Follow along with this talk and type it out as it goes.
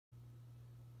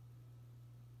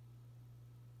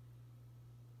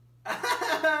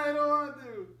I don't want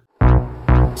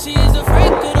to. She is a freak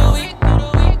of the week.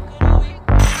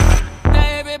 Now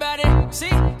everybody, see,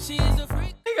 she is a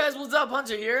freak. Hey guys, what's up?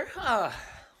 Hunter here. What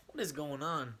is going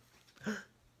on?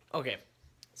 Okay,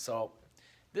 so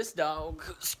this dog,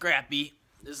 Scrappy,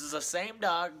 this is the same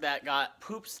dog that got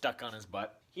poop stuck on his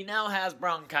butt. He now has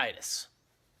bronchitis.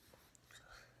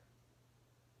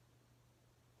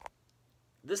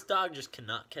 This dog just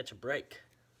cannot catch a break.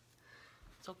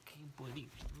 It's okay, buddy.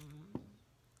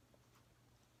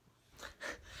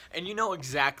 And you know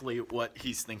exactly what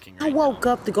he's thinking right I woke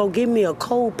up to go get me a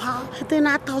cold pop. Then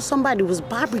I thought somebody was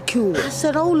barbecuing. I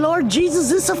said, oh, Lord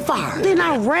Jesus, it's a fire. Then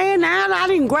I ran out. I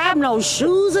didn't grab no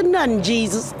shoes or nothing,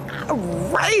 Jesus. I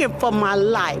ran for my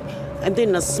life. And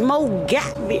then the smoke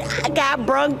got me. I got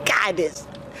bronchitis.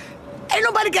 Ain't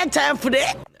nobody got time for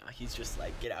that. No, he's just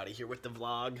like, get out of here with the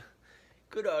vlog.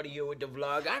 Get out of here with the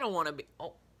vlog. I don't want to be...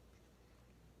 Oh.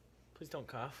 Please don't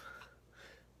cough.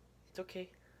 It's okay.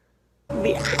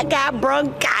 I got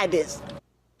bronchitis.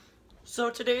 So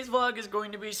today's vlog is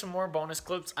going to be some more bonus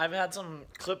clips. I've had some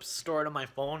clips stored on my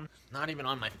phone. Not even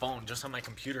on my phone, just on my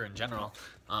computer in general.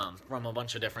 From a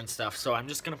bunch of different stuff. So I'm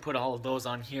just going to put all of those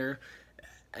on here.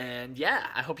 And yeah,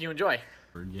 I hope you enjoy.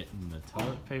 We're getting the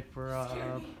toilet paper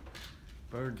up.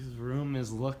 Berg's room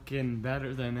is looking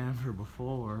better than ever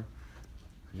before.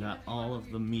 We got all of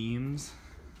the memes.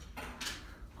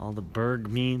 All the Berg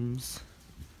memes.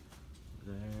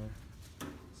 There.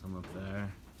 Some up there.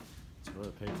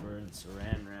 Toilet paper and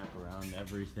saran wrap around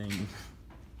everything.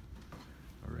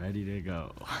 We're ready to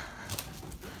go.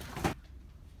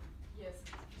 Yes.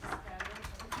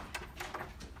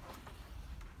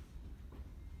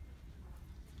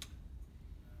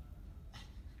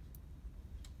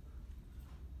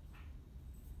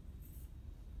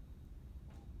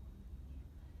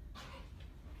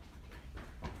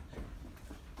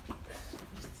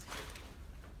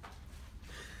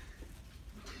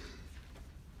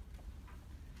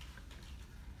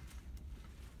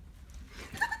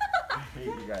 Hey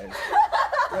you guys.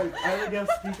 Wait, I have a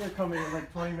guest speaker coming in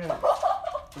like 20 minutes.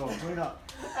 Go, clean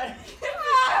up.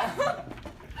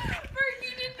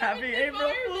 Happy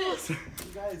April Fools! You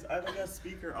guys, I have a guest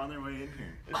speaker on their way in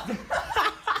here.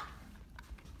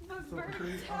 The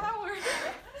Berg Tower.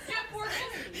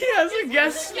 He has a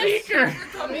guest speaker!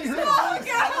 Oh, God. He has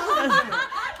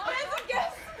a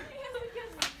guest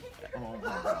speaker. Oh my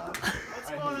god. What's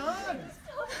going on?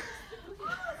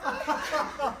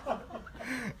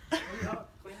 Clean up,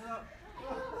 clean up.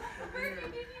 Berg,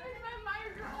 you didn't even admire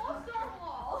your all-star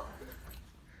wall.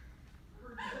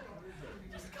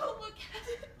 Just go look at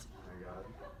it. Oh my god.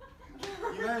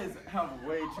 You guys have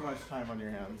way too much time on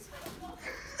your hands.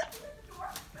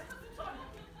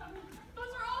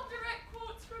 Those are all direct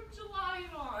quotes from July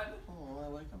on. Oh, I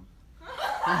like them.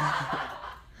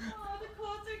 Oh, the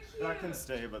quotes are cute. That can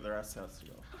stay, but the rest has to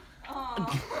go.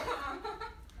 Aw.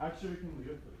 Actually, we can leave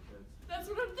it for the kids. That's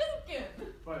what I'm thinking.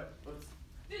 But let's.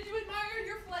 Did you admire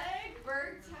your flag?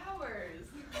 Berg Towers.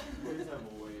 You guys have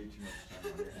way too much time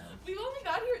on your hands. We've only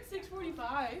got here at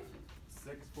 6:45.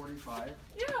 6:45?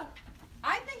 Yeah.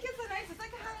 I think it's it's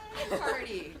like a Halloween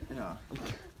party. Yeah.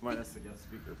 Minus the guest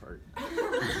speaker part.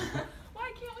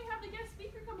 Why can't we have the guest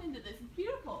speaker come into this? It's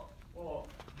beautiful. Well,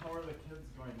 how are the kids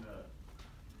going to...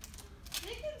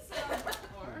 They can sit on the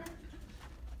floor.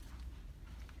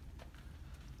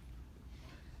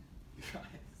 You guys.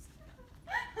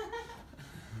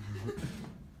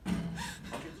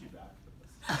 I'll get you back for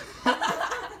this.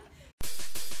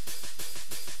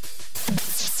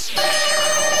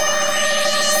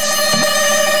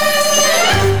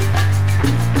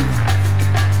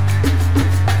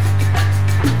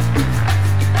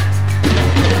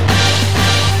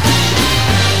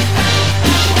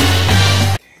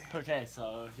 Okay,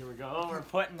 so here we go. We're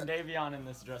putting Davion in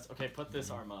this dress. Okay, put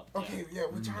this arm up. Okay, yeah,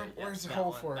 which arm? Yeah, Where's the that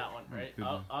hole one, for it? That one, right?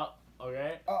 Up,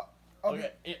 okay.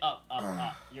 Okay. Okay, up.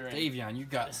 You're in. Davion, you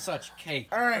got such cake.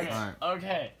 All right.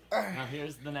 Okay. Now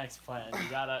here's the next plan. You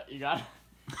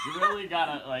really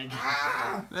gotta, like...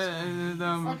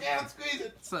 Okay, let's squeeze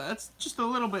it. So it's just a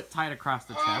little bit tight across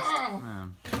the chest.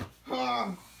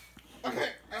 Okay,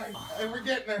 all right, we're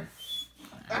getting there.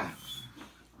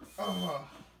 All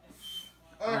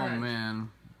Oh right. man.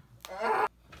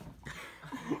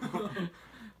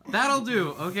 That'll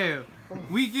do. Okay,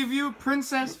 we give you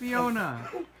Princess Fiona.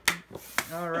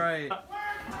 All right.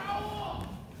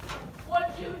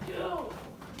 What'd you do?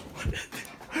 What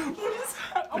is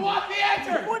that? I want the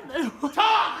answer!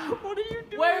 Talk! What are you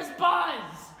doing? Where's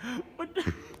Buzz?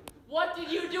 What did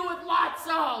you do with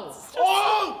Lotso?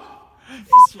 Oh!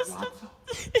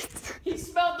 He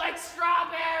smelled like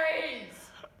strawberries!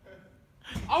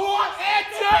 I want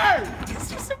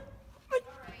answer!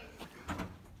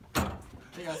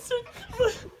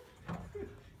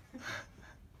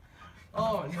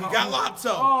 Oh, no. We got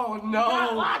Lotso. Oh, no.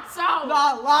 Lotso!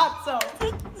 Not Lotso.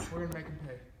 We're gonna make him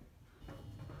pay.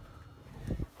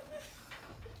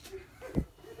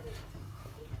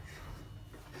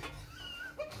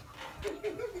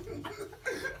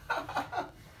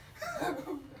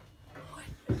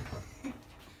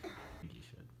 You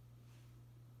should.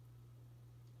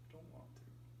 Don't want to.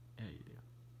 Yeah, you do.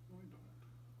 No, we don't.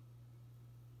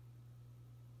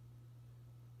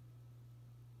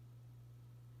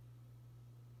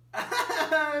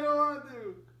 I don't want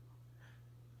to.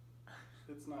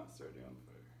 It's not starting on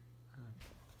fire.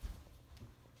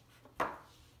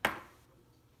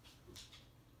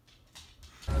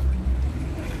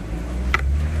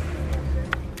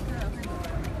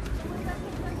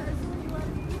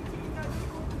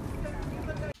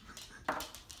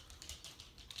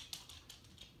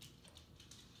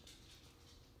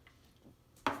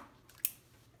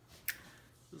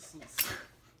 This is...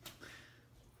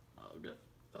 Oh god.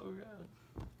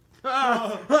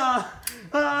 Oh god.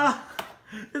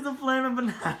 It's a flaming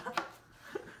banana.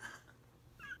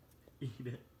 Eat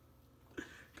it.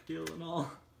 Peel and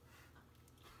all.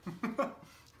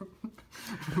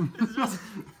 It's just...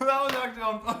 That was actually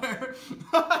on fire.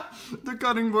 The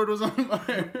cutting board was on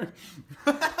fire.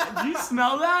 Do you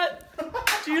smell that?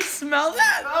 Do you smell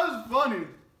that? That was funny.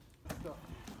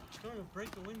 Trying to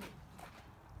break the window.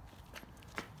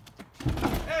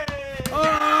 Hey!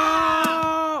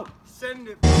 Oh! Send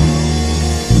it.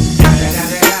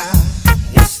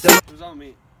 It was on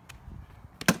me.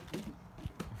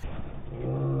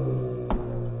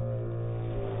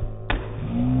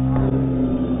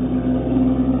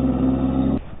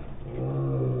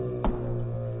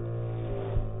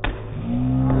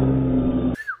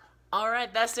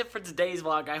 Alright, that's it for today's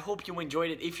vlog. I hope you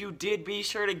enjoyed it. If you did, be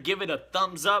sure to give it a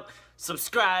thumbs up,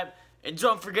 subscribe, and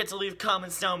don't forget to leave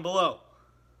comments down below.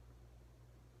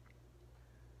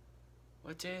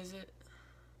 What day is it?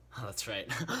 Oh, that's right.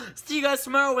 See you guys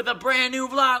tomorrow with a brand new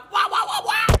vlog. Wah, wah, wah,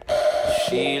 wah!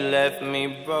 She left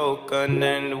me broken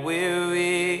and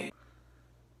weary.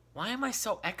 Why am I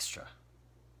so extra?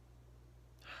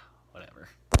 Whatever.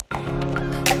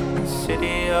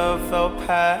 City of El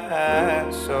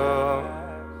Paso.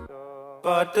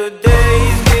 But the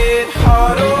days get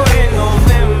harder in November.